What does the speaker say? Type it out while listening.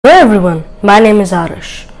Hello everyone, my name is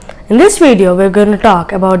Arish. In this video, we're going to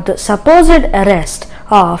talk about the supposed arrest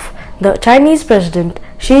of the Chinese President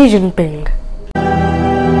Xi Jinping.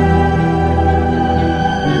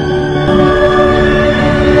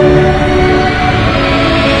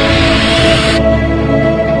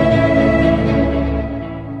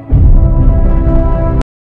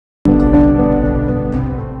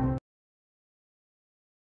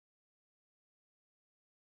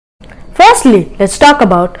 Firstly, let's talk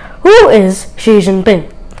about who is Xi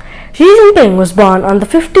Jinping. Xi Jinping was born on the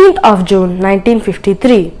 15th of June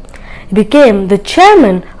 1953. He became the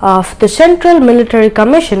chairman of the Central Military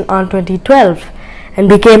Commission on 2012 and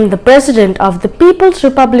became the president of the People's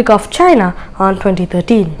Republic of China on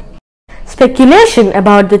 2013. Speculation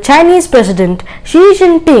about the Chinese President Xi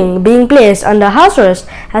Jinping being placed under house arrest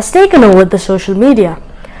has taken over the social media.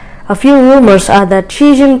 A few rumors are that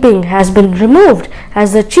Xi Jinping has been removed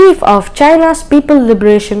as the chief of China's People's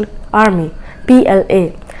Liberation Army,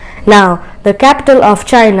 PLA. Now, the capital of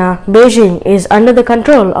China, Beijing, is under the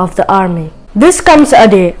control of the army. This comes a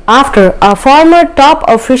day after a former top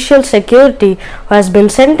official security who has been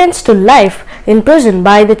sentenced to life in prison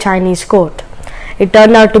by the Chinese court. It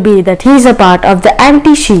turned out to be that he is a part of the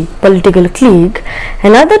anti-Xi political clique,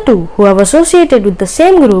 and other two who have associated with the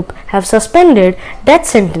same group have suspended death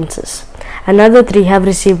sentences. Another three have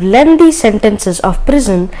received lengthy sentences of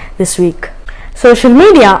prison this week. Social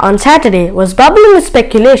media on Saturday was bubbling with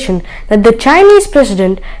speculation that the Chinese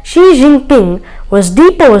President Xi Jinping was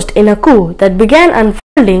deposed in a coup that began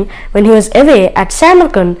unfolding when he was away at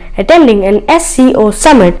Samarkand attending an SCO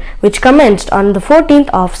summit which commenced on the 14th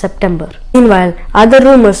of September. Meanwhile, other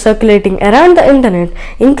rumors circulating around the internet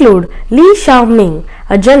include Qiaoming,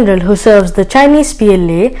 a general who serves the Chinese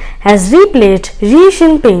PLA, has replaced Xi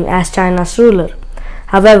Jinping as China's ruler.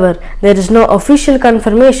 However, there is no official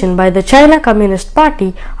confirmation by the China Communist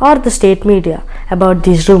Party or the state media about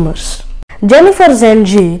these rumors.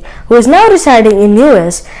 Jennfier, who is now residing in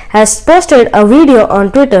US, has posted a video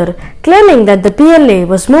on Twitter claiming that the PLA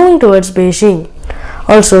was moving towards Beijing.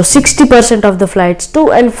 Also, 60% of the flights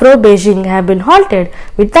to and fro Beijing have been halted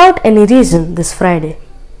without any reason this Friday.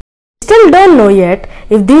 We still don't know yet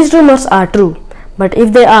if these rumors are true, but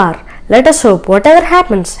if they are, let us hope whatever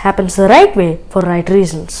happens the right way for right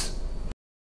reasons.